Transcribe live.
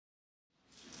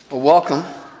Well, welcome.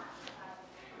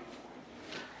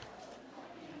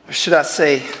 Or should I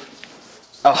say,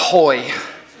 ahoy.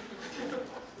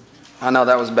 I know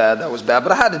that was bad,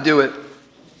 but I had to do it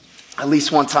at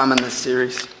least one time in this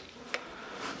series.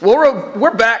 Well,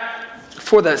 we're back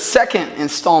for the second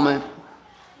installment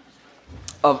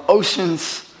of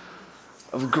Oceans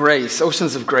of Grace.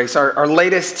 Oceans of Grace, our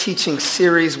latest teaching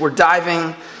series. We're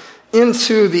diving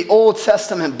into the Old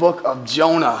Testament book of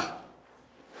Jonah.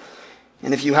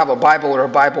 And if you have a Bible or a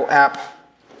Bible app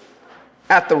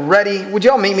at the ready, would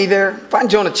y'all meet me there? Find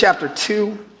Jonah chapter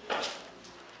 2.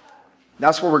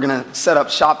 That's where we're going to set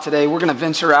up shop today. We're going to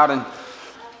venture out and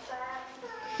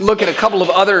look at a couple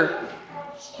of other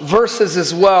verses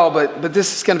as well, but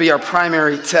this is going to be our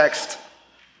primary text.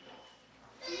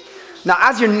 Now,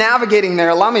 as you're navigating there,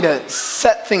 allow me to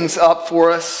set things up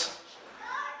for us,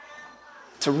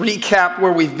 to recap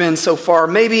where we've been so far.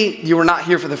 Maybe you were not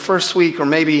here for the first week, or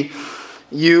maybe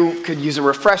you could use a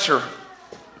refresher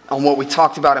on what we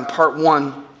talked about in part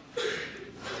 1.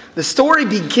 The story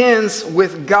begins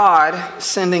with God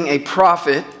sending a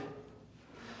prophet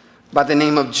by the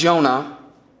name of Jonah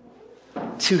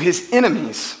to his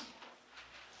enemies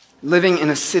living in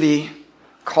a city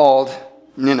called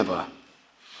Nineveh.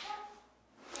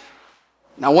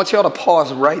 Now I want y'all to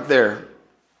pause right there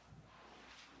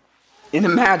and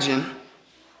imagine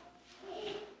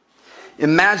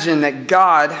that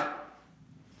God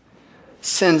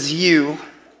sends you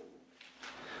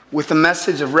with a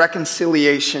message of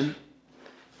reconciliation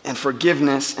and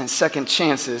forgiveness and second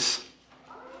chances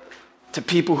to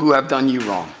people who have done you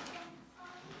wrong.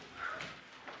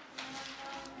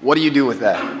 What do you do with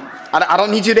that? I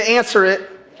don't need you to answer it.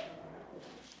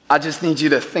 I just need you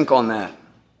to think on that.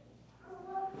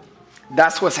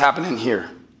 That's what's happening here.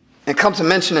 And come to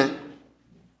mention it,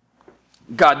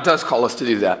 God does call us to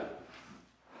do that.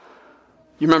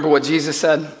 You remember what Jesus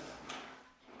said?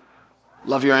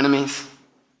 Love your enemies.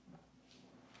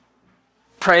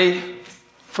 Pray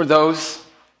for those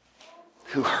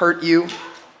who hurt you,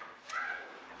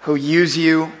 who use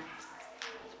you.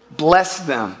 Bless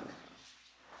them.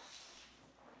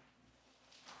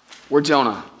 We're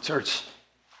Jonah, church.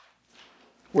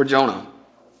 We're Jonah.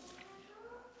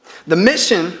 The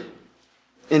mission,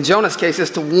 in Jonah's case, is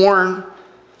to warn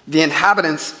the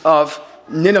inhabitants of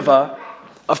Nineveh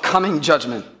of coming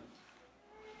judgment.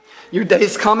 Your day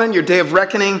is coming, your day of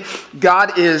reckoning.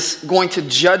 God is going to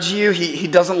judge you. He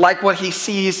doesn't like what he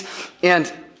sees,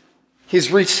 and he's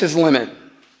reached his limit.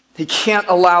 He can't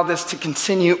allow this to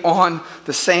continue on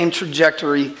the same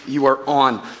trajectory you are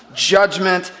on.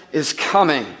 Judgment is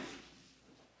coming.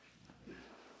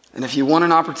 And if you want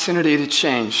an opportunity to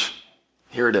change,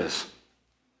 here it is.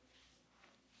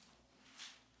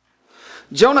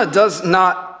 Jonah does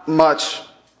not much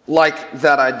like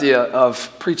that idea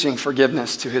of preaching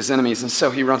forgiveness to his enemies, and so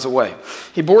he runs away.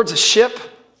 He boards a ship.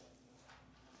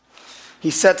 He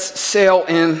sets sail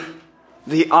in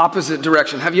the opposite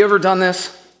direction. Have you ever done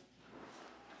this?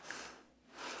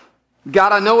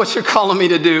 God, I know what you're calling me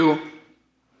to do,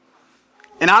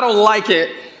 and I don't like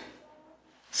it,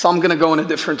 so I'm going to go in a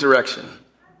different direction.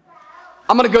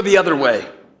 I'm going to go the other way.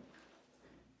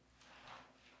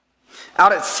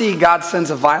 Out at sea, God sends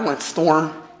a violent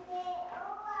storm.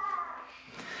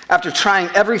 After trying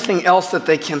everything else that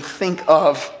they can think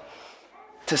of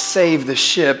to save the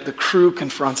ship, the crew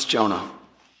confronts Jonah.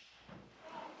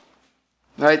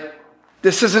 Right?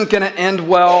 This isn't going to end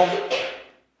well.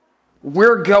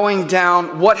 We're going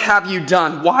down. What have you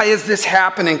done? Why is this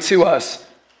happening to us?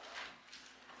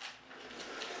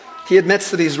 He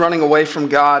admits that he's running away from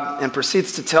God and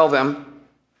proceeds to tell them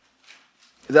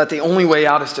that the only way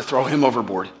out is to throw him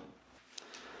overboard.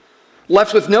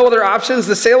 Left with no other options,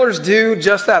 the sailors do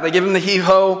just that. They give him the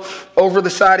heave-ho, over the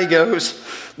side he goes.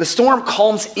 The storm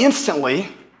calms instantly,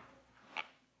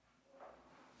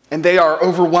 and they are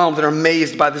overwhelmed and are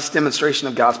amazed by this demonstration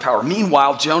of God's power.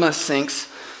 Meanwhile, Jonah sinks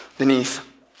beneath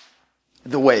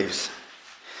the waves.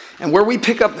 And where we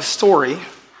pick up the story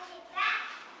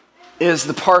is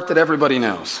the part that everybody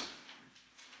knows.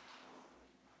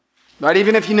 Right?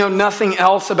 Even if you know nothing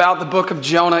else about the book of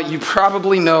Jonah, you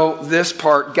probably know this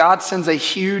part. God sends a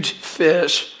huge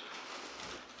fish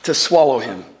to swallow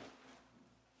him.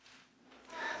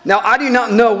 Now, I do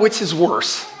not know which is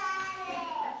worse.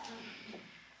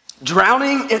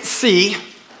 Drowning at sea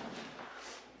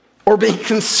or being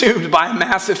consumed by a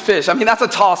massive fish. I mean, that's a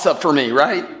toss-up for me,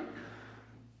 right?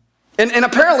 And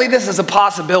apparently this is a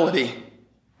possibility.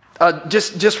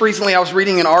 Just recently I was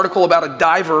reading an article about a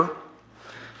diver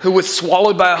who was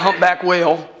swallowed by a humpback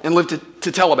whale and lived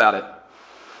to tell about it. All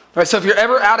right, so if you're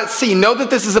ever out at sea, know that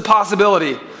this is a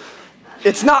possibility.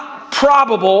 It's not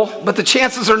probable, but the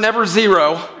chances are never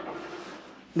zero,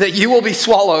 that you will be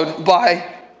swallowed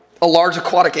by a large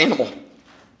aquatic animal.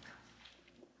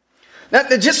 Now,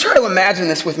 just try to imagine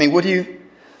this with me, would you?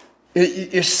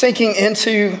 You're sinking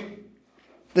into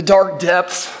the dark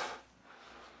depths.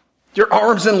 Your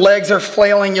arms and legs are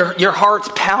flailing. Your heart's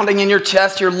pounding in your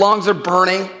chest. Your lungs are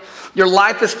burning. Your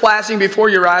life is flashing before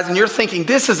your eyes, and you're thinking,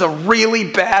 this is a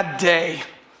really bad day.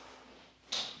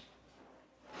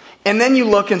 And then you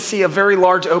look and see a very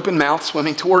large open mouth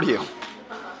swimming toward you.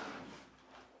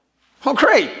 Oh,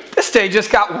 great. This day just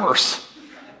got worse.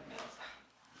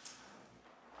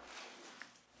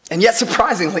 And yet,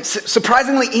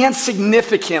 surprisingly and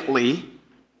significantly,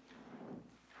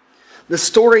 the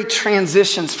story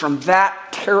transitions from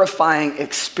that terrifying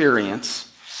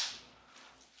experience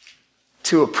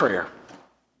to a prayer.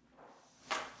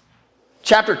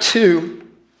 Chapter 2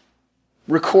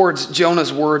 records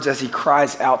Jonah's words as he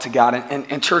cries out to God.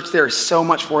 And church, there is so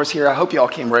much for us here. I hope you all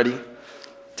came ready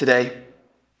today.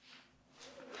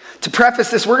 To preface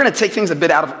this, we're going to take things a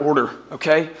bit out of order,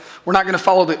 okay? We're not going to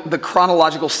follow the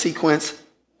chronological sequence.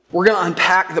 We're going to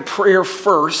unpack the prayer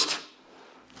first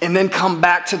and then come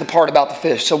back to the part about the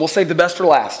fish. So we'll save the best for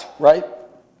last, right?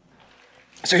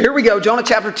 So here we go, Jonah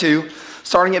chapter 2,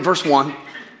 starting at verse 1.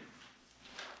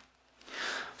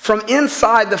 From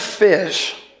inside the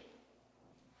fish,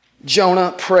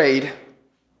 Jonah prayed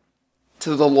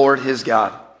to the Lord his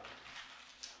God.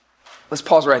 Let's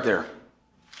pause right there.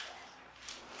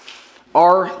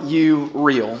 Are you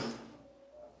real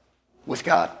with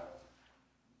God?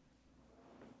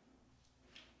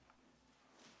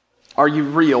 Are you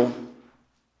real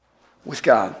with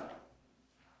God?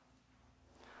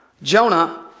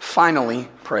 Jonah finally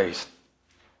prays.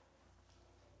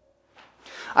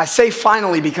 I say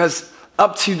finally because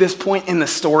up to this point in the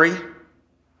story,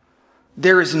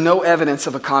 there is no evidence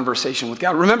of a conversation with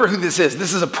God. Remember who this is.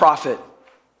 This is a prophet.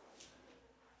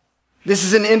 This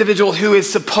is an individual who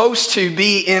is supposed to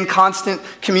be in constant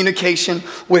communication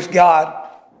with God.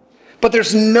 But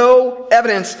there's no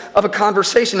evidence of a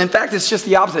conversation. In fact, it's just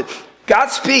the opposite. God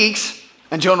speaks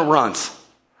and Jonah runs.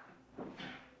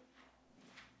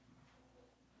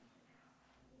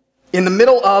 In the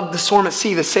middle of the storm at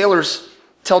sea, the sailors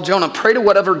tell Jonah, pray to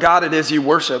whatever God it is you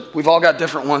worship. We've all got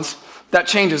different ones. That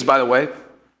changes, by the way.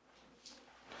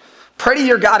 Pray to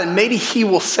your God and maybe he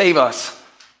will save us.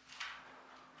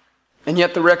 And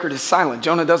yet the record is silent.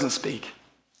 Jonah doesn't speak.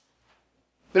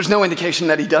 There's no indication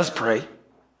that he does pray.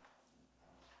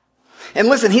 And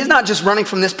listen, he's not just running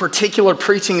from this particular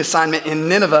preaching assignment in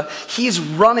Nineveh. He's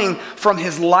running from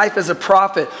his life as a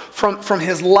prophet, from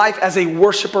his life as a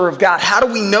worshiper of God. How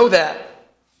do we know that?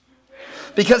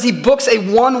 Because he books a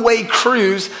one-way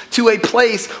cruise to a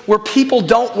place where people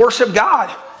don't worship God.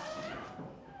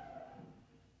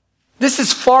 This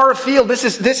is far afield.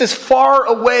 This is far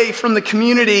away from the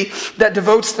community that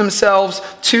devotes themselves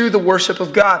to the worship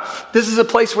of God. This is a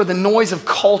place where the noise of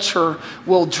culture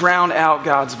will drown out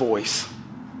God's voice.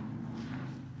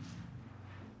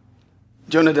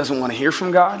 Jonah doesn't want to hear from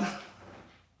God.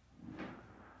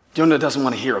 Jonah doesn't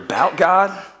want to hear about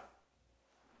God.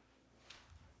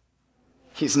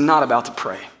 He's not about to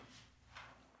pray.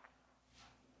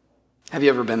 Have you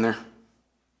ever been there?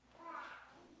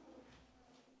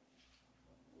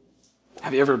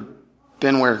 Have you ever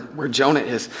been where Jonah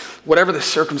is? Whatever the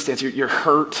circumstance, you're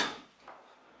hurt,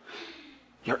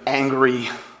 you're angry,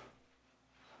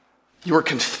 you're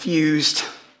confused,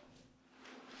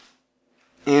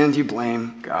 and you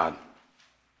blame God.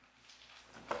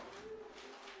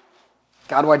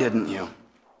 God, why didn't you?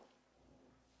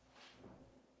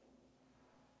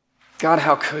 God,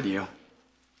 how could you?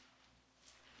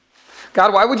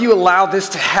 God, why would you allow this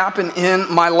to happen in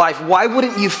my life? Why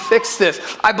wouldn't you fix this?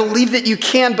 I believe that you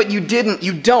can, but you didn't.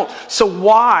 You don't. So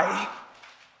why?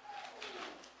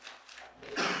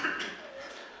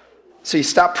 So you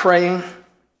stop praying.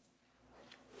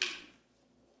 You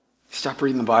stop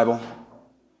reading the Bible.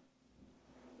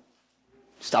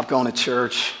 Stop going to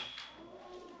church.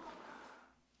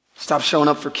 Stop showing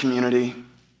up for community.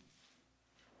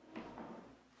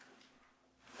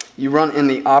 You run in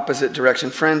the opposite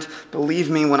direction. Friend, believe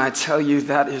me when I tell you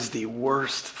that is the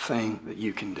worst thing that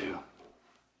you can do.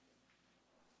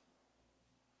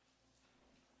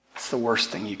 It's the worst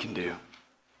thing you can do.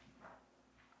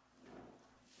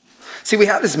 See, we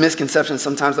have this misconception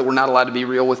sometimes that we're not allowed to be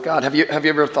real with God. Have you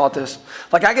ever thought this?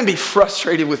 Like, I can be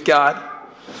frustrated with God.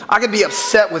 I can be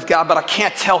upset with God, but I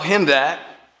can't tell him that.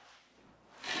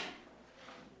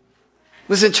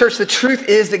 Listen, church, the truth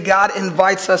is that God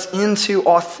invites us into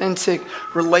authentic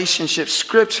relationships.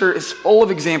 Scripture is full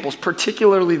of examples,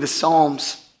 particularly the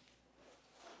Psalms,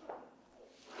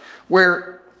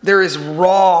 where there is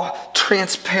raw,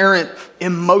 transparent,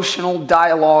 emotional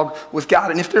dialogue with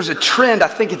God. And if there's a trend, I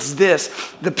think it's this.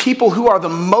 The people who are the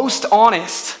most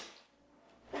honest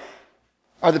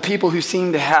are the people who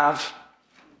seem to have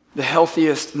the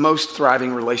healthiest, most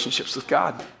thriving relationships with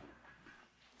God.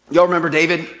 Y'all remember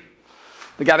David?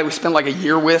 The guy that we spent like a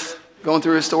year with going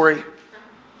through his story?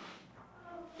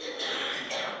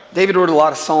 David wrote a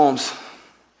lot of Psalms.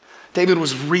 David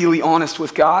was really honest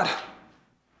with God.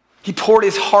 He poured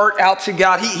his heart out to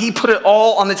God. He put it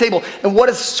all on the table. And what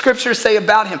does Scripture say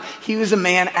about him? He was a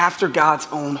man after God's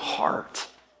own heart.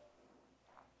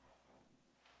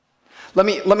 Let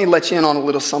me let you in on a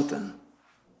little something.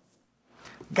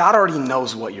 God already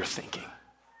knows what you're thinking.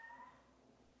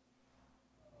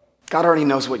 God already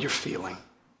knows what you're feeling.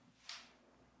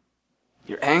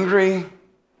 You're angry,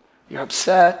 you're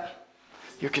upset,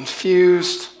 you're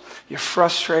confused, you're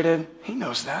frustrated. He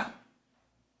knows that.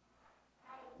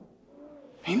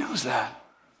 He knows that.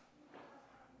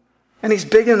 And he's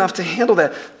big enough to handle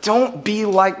that. Don't be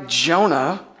like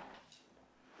Jonah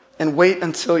and wait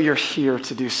until you're here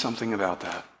to do something about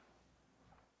that.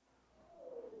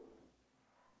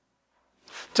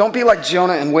 Don't be like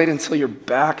Jonah and wait until your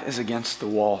back is against the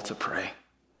wall to pray.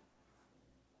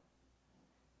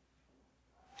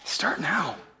 Start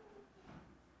now.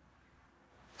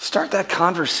 Start that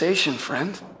conversation,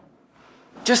 friend.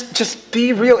 Just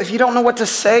be real. If you don't know what to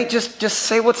say, just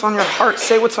say what's on your heart.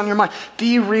 Say what's on your mind.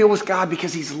 Be real with God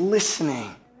because he's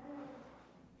listening.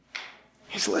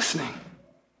 He's listening.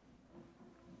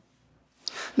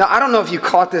 Now, I don't know if you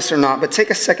caught this or not, but take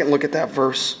a second look at that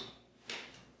verse.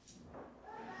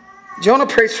 Jonah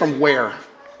prays from where?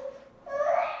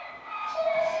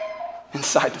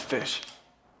 Inside the fish.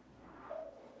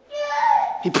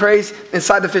 He prays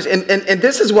inside the fish. And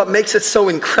this is what makes it so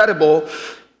incredible,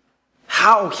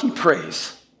 how he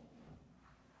prays.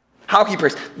 How he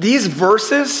prays. These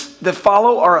verses that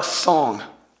follow are a song.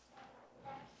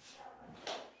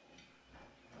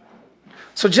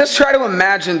 So just try to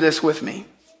imagine this with me.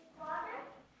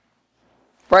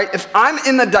 Right? If I'm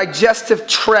in the digestive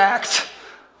tract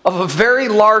of a very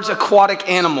large aquatic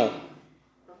animal,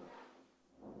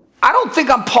 I don't think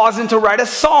I'm pausing to write a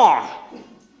song.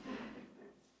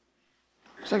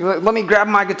 It's like, let me grab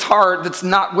my guitar that's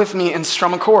not with me and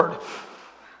strum a chord.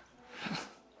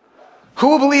 Who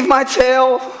will believe my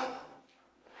tale?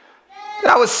 That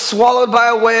I was swallowed by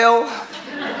a whale.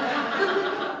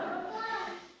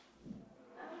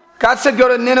 God said go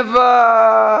to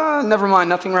Nineveh. Never mind,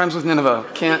 nothing rhymes with Nineveh.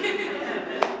 Can't.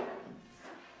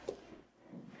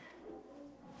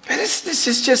 This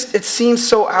is just, it seems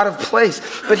so out of place.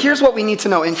 But here's what we need to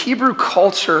know. In Hebrew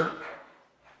culture,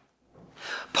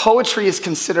 poetry is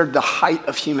considered the height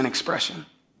of human expression.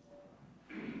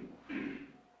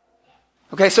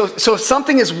 Okay, so if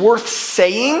something is worth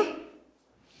saying,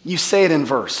 you say it in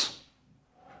verse.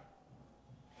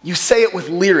 You say it with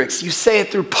lyrics. You say it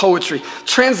through poetry.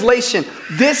 Translation,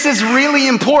 this is really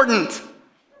important.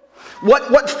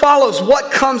 What follows,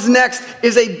 what comes next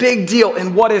is a big deal.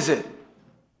 And what is it?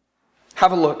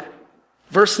 Have a look.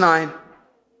 Verse 9.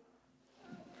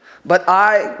 But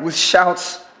I, with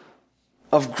shouts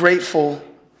of grateful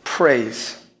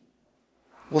praise,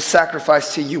 will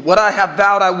sacrifice to you. What I have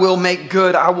vowed I will make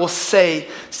good. I will say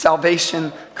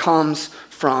salvation comes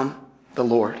from the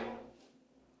Lord.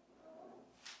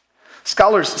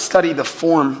 Scholars study the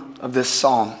form of this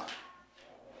psalm,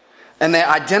 and they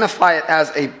identify it as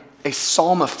a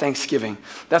psalm of thanksgiving.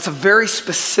 That's a very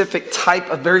specific type,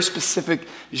 a very specific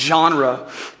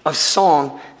genre of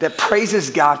song that praises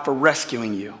God for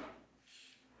rescuing you.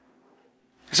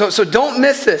 So don't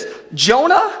miss this.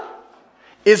 Jonah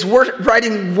is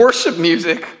writing worship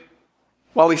music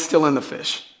while he's still in the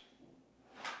fish.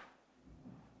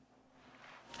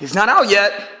 He's not out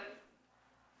yet.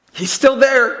 He's still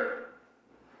there.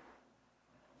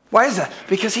 Why is that?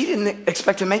 Because he didn't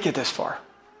expect to make it this far.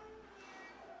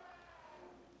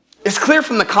 It's clear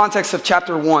from the context of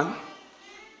chapter 1.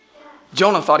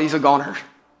 Jonah thought he's a goner.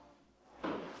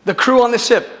 The crew on the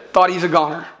ship thought he's a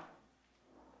goner.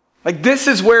 Like, this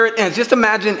is where it ends. Just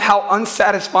imagine how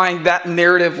unsatisfying that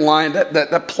narrative line,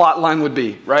 that plot line would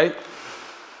be, right?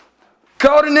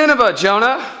 Go to Nineveh,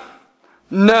 Jonah.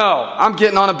 No, I'm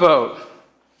getting on a boat.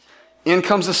 In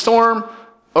comes the storm.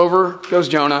 Over goes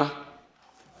Jonah.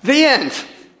 The end.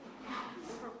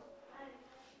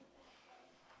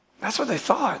 That's what they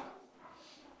thought.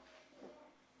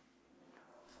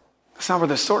 That's not where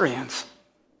the story ends.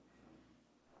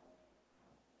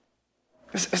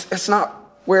 It's not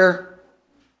where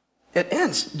it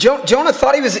ends. Jonah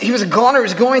thought he was a goner, he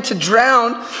was going to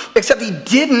drown, except he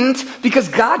didn't because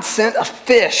God sent a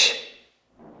fish.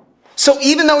 So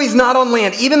even though he's not on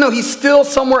land, even though he's still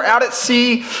somewhere out at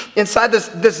sea, inside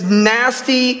this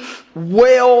nasty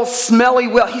whale, smelly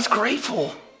whale, he's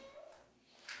grateful.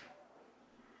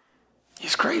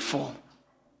 He's grateful.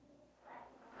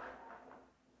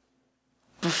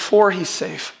 Before he's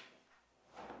safe.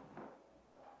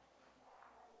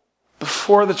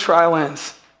 Before the trial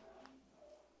ends.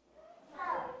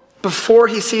 Before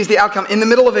he sees the outcome, in the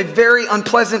middle of a very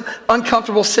unpleasant,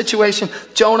 uncomfortable situation,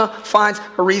 Jonah finds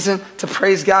a reason to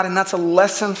praise God. And that's a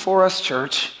lesson for us,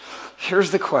 church.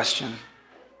 Here's the question.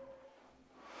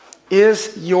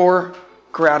 Is your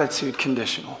gratitude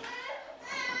conditional?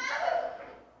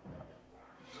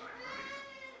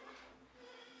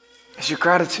 Is your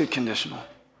gratitude conditional?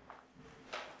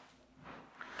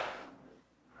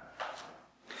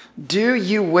 Do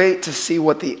you wait to see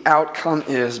what the outcome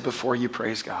is before you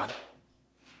praise God?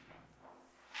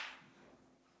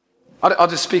 I'll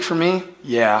just speak for me.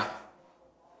 Yeah.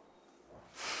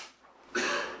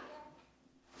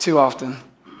 Too often.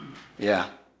 Yeah.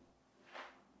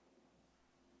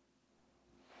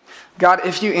 God,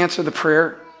 if you answer the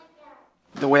prayer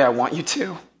the way I want you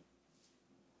to,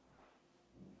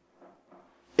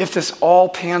 if this all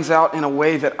pans out in a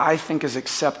way that I think is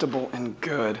acceptable and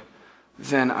good,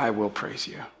 then I will praise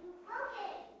you.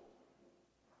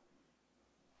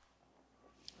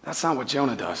 That's not what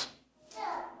Jonah does.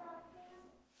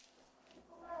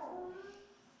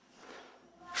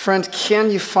 Friend, can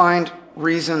you find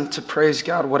reason to praise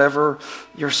God, whatever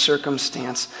your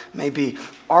circumstance may be?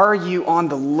 Are you on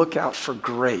the lookout for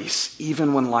grace,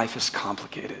 even when life is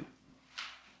complicated?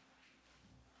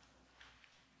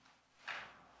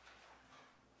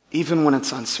 Even when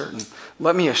it's uncertain?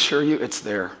 Let me assure you, it's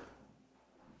there.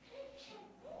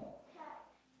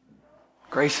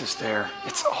 Grace is there.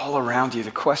 It's all around you.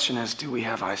 The question is, do we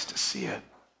have eyes to see it?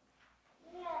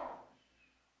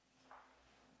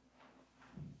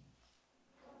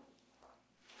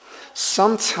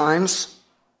 Sometimes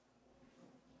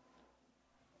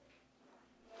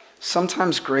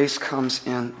grace comes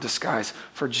in disguise.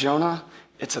 For Jonah,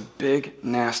 it's a big,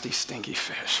 nasty, stinky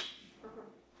fish.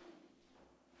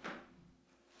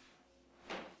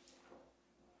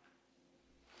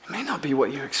 It may not be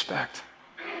what you expect.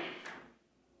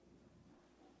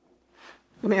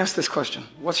 Let me ask this question.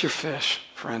 What's your fish,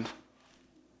 friend?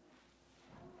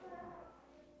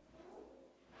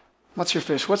 What's your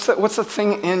fish? What's the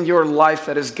thing in your life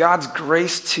that is God's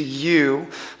grace to you,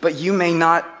 but you may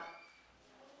not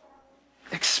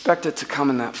expect it to come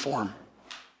in that form?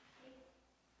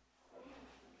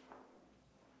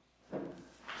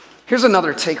 Here's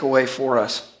another takeaway for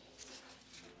us.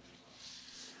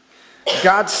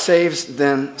 God saves,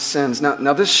 then sins.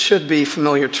 Now this should be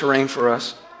familiar terrain for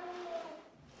us.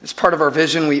 It's part of our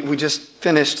vision. We just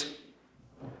finished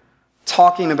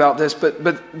talking about this,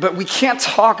 but we can't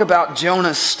talk about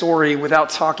Jonah's story without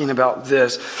talking about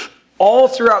this. All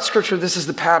throughout Scripture, this is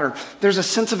the pattern. There's a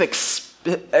sense of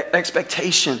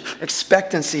expectation,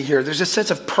 expectancy here. There's a sense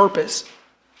of purpose.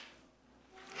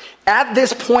 At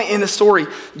this point in the story,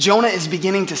 Jonah is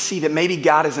beginning to see that maybe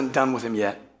God isn't done with him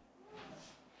yet.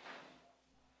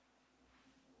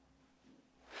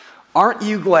 Aren't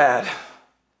you glad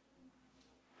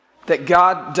that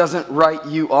God doesn't write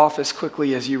you off as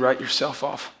quickly as you write yourself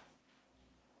off?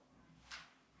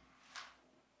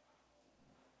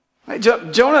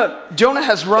 Jonah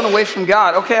has run away from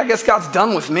God. Okay, I guess God's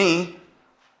done with me.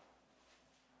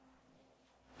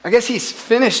 I guess he's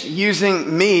finished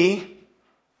using me.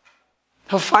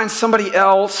 He'll find somebody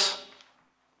else.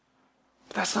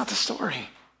 But that's not the story.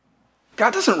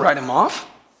 God doesn't write him off.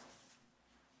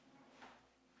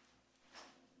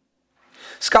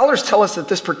 Scholars tell us that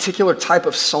this particular type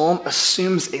of psalm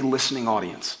assumes a listening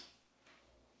audience.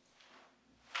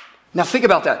 Now think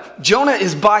about that. Jonah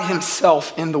is by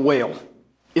himself in the whale,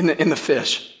 in the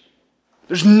fish.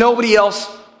 There's nobody else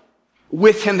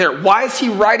with him there. Why is he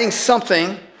writing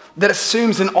something that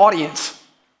assumes an audience?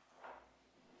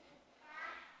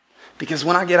 Because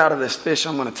when I get out of this fish,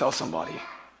 I'm going to tell somebody.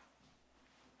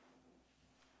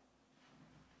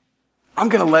 I'm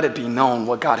going to let it be known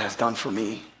what God has done for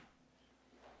me.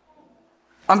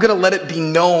 I'm going to let it be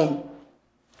known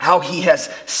how he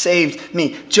has saved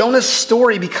me. Jonah's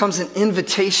story becomes an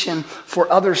invitation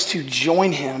for others to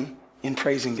join him in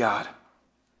praising God.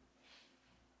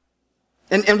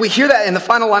 And we hear that in the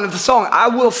final line of the song. I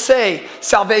will say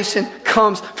salvation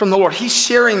comes from the Lord. He's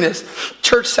sharing this.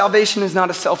 Church, salvation is not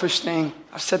a selfish thing.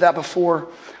 I've said that before.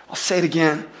 I'll say it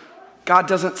again. God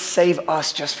doesn't save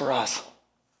us just for us.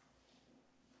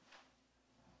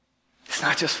 It's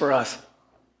not just for us.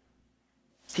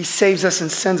 He saves us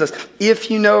and sends us. If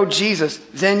you know Jesus,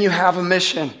 then you have a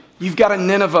mission. You've got a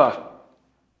Nineveh.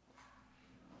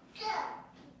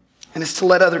 And it's to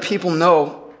let other people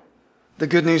know the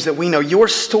good news that we know. Your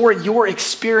story, your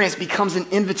experience becomes an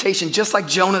invitation, just like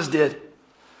Jonah's did,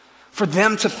 for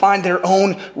them to find their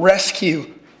own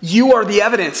rescue. You are the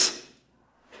evidence.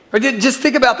 Just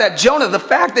think about that. Jonah, the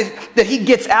fact that he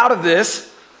gets out of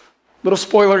this, little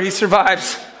spoiler, he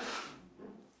survives.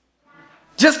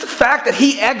 Just the fact that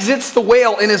he exits the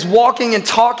whale and is walking and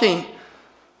talking,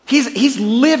 he's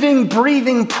living,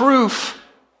 breathing proof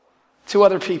to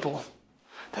other people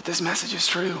that this message is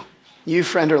true. You,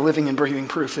 friend, are living and breathing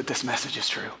proof that this message is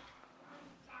true.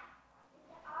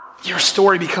 Your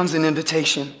story becomes an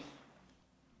invitation.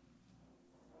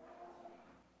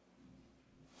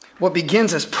 What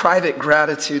begins as private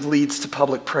gratitude leads to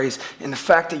public praise. And the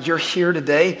fact that you're here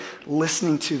today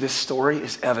listening to this story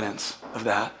is evidence of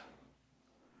that.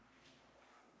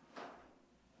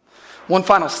 One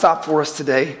final stop for us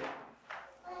today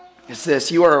is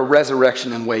this. You are a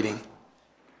resurrection in waiting.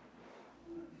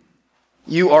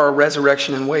 You are a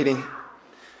resurrection in waiting.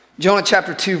 Jonah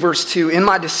chapter 2, verse 2. In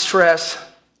my distress,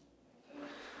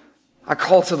 I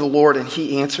called to the Lord and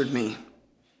he answered me.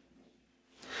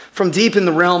 From deep in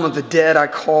the realm of the dead, I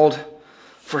called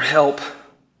for help,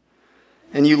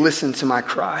 and you listened to my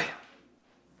cry.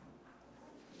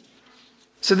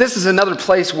 So this is another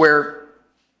place where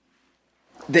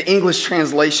the English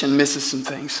translation misses some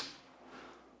things.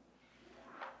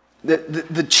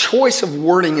 The choice of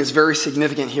wording is very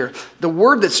significant here. The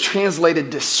word that's translated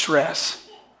distress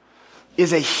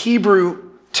is a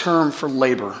Hebrew term for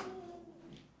labor.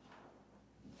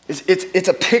 It's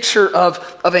a picture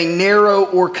of a narrow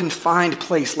or confined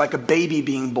place, like a baby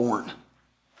being born.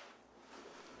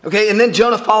 Okay, and then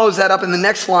Jonah follows that up in the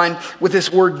next line with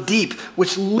this word deep,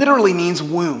 which literally means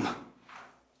womb.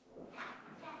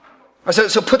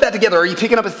 So put that together. Are you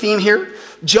picking up a theme here?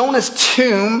 Jonah's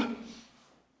tomb,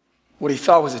 what he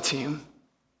thought was a tomb,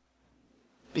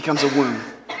 becomes a womb.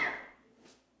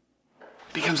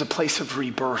 Becomes a place of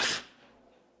rebirth.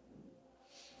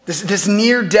 This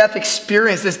near-death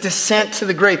experience, this descent to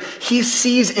the grave, he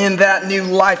sees in that new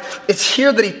life. It's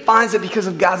here that he finds it because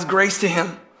of God's grace to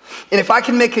him. And if I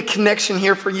can make a connection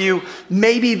here for you,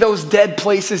 maybe those dead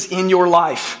places in your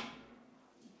life,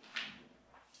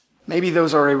 maybe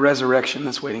those are a resurrection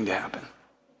that's waiting to happen.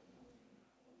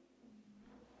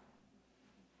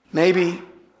 Maybe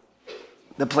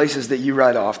the places that you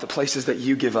write off, the places that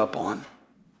you give up on,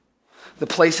 the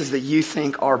places that you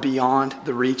think are beyond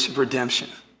the reach of redemption,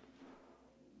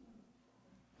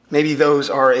 maybe those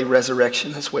are a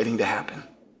resurrection that's waiting to happen.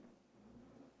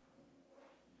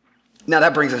 Now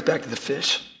that brings us back to the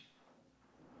fish.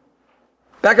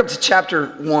 Back up to chapter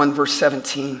 1, verse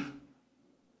 17.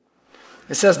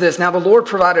 It says this, now the Lord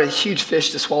provided a huge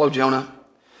fish to swallow Jonah.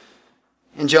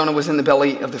 And Jonah was in the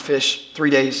belly of the fish 3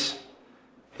 days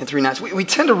and 3 nights. We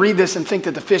tend to read this and think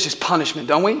that the fish is punishment,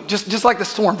 don't we? Just like the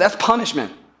storm, that's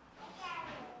punishment.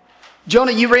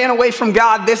 Jonah, you ran away from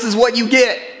God. This is what you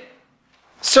get.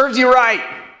 Serves you right.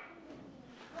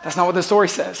 That's not what the story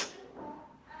says.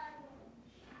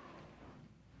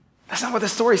 That's not what the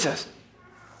story says.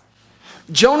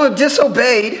 Jonah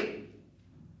disobeyed,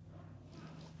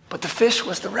 but the fish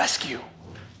was the rescue.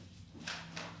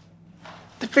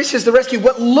 The fish is the rescue.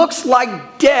 What looks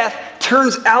like death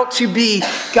turns out to be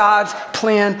God's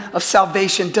plan of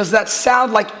salvation. Does that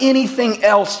sound like anything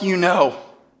else you know?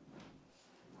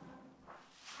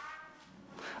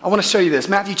 I want to show you this.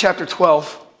 Matthew chapter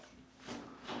 12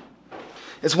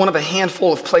 is one of a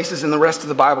handful of places in the rest of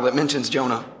the Bible that mentions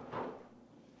Jonah.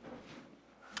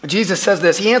 Jesus says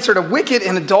this, he answered, a wicked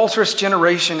and adulterous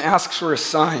generation asks for a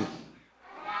sign.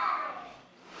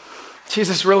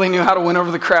 Jesus really knew how to win over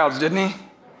the crowds, didn't he?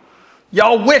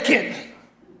 Y'all wicked,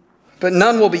 but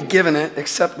none will be given it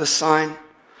except the sign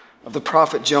of the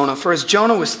prophet Jonah. For as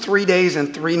Jonah was 3 days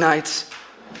and 3 nights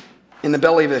in the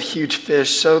belly of a huge fish,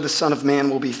 so the Son of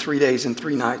Man will be 3 days and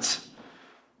 3 nights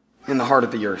in the heart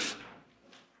of the earth.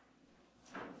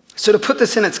 So to put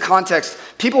this in its context,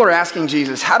 people are asking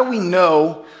Jesus, how do we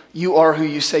know you are who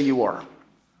you say you are?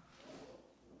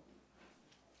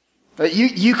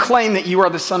 You claim that you are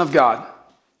the Son of God.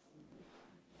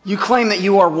 You claim that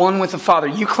you are one with the Father.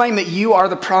 You claim that you are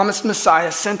the promised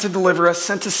Messiah, sent to deliver us,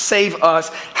 sent to save us.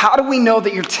 How do we know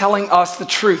that you're telling us the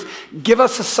truth? Give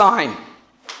us a sign.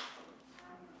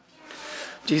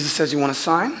 Jesus says, you want a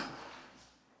sign?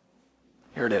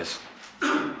 Here it is.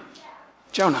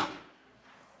 Jonah.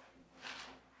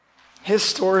 His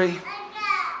story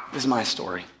is my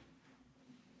story.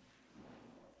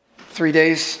 3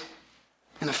 days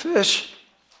in a fish,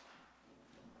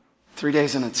 3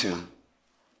 days in a tomb.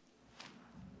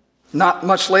 Not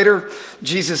much later,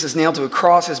 Jesus is nailed to a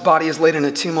cross. His body is laid in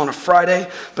a tomb on a Friday,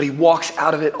 but he walks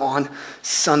out of it on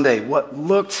Sunday. What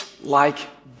looked like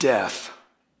death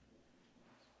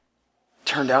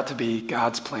turned out to be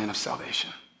God's plan of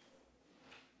salvation.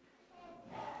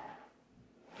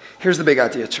 Here's the big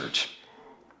idea, church.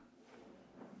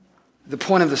 The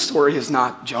point of the story is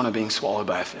not Jonah being swallowed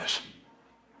by a fish.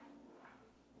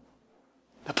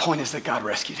 The point is that God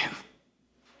rescued him.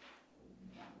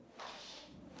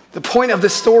 The point of the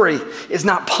story is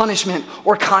not punishment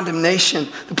or condemnation.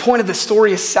 The point of the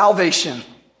story is salvation.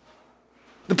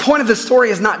 The point of the story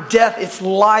is not death, it's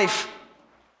life.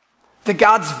 That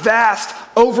God's vast,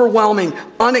 overwhelming,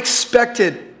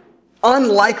 unexpected,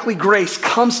 unlikely grace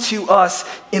comes to us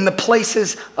in the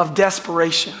places of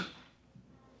desperation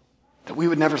that we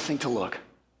would never think to look,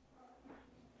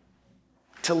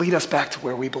 to lead us back to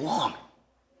where we belong.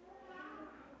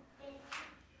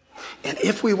 And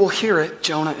if we will hear it,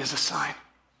 Jonah is a sign.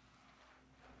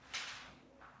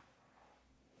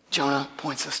 Jonah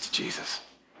points us to Jesus.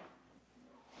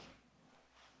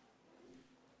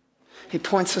 He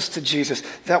points us to Jesus,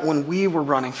 that when we were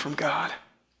running from God,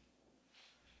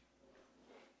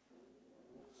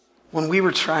 when we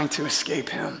were trying to escape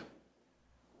him,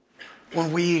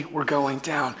 when we were going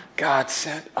down, God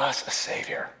sent us a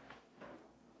Savior.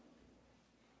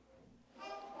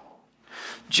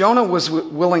 Jonah was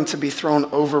willing to be thrown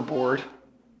overboard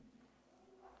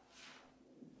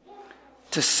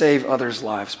to save others'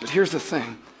 lives. But here's the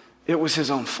thing, it was his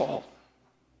own fault.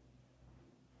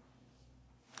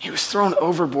 He was thrown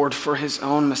overboard for his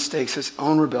own mistakes, his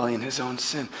own rebellion, his own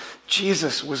sin.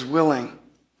 Jesus was willing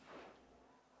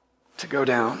to go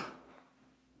down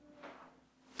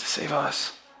to save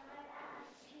us.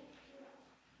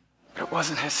 But it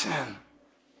wasn't his sin.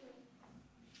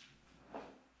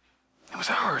 It was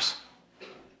ours.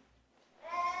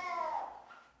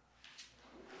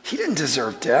 He didn't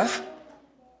deserve death.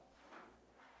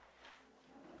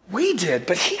 We did,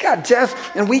 but he got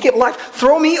death and we get life.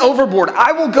 Throw me overboard.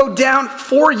 I will go down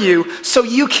for you so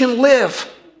you can live.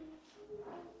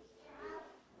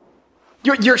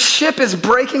 Your ship is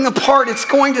breaking apart. It's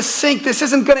going to sink. This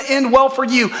isn't going to end well for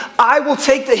you. I will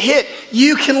take the hit.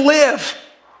 You can live.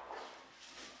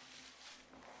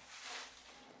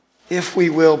 If we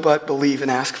will but believe and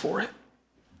ask for it.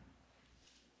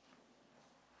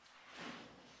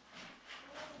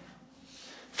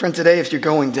 Friend, today, if you're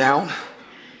going down,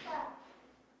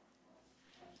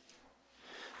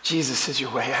 Jesus is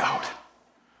your way out.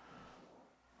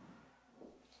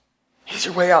 He's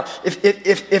your way out.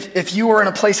 If you are in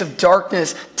a place of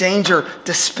darkness, danger,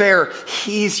 despair,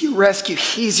 he's your rescue.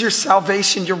 He's your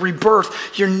salvation, your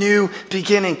rebirth, your new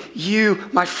beginning. You,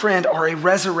 my friend, are a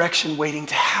resurrection waiting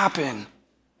to happen.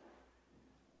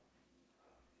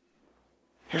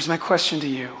 Here's my question to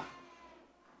you.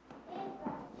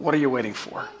 What are you waiting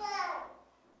for?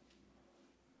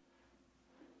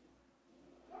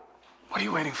 What are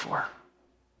you waiting for?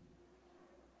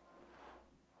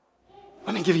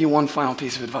 Let me give you one final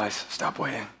piece of advice. Stop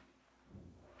waiting.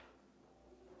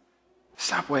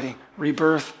 Stop waiting.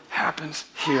 Rebirth happens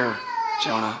here,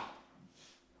 Jonah.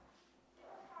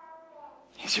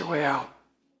 He's your way out.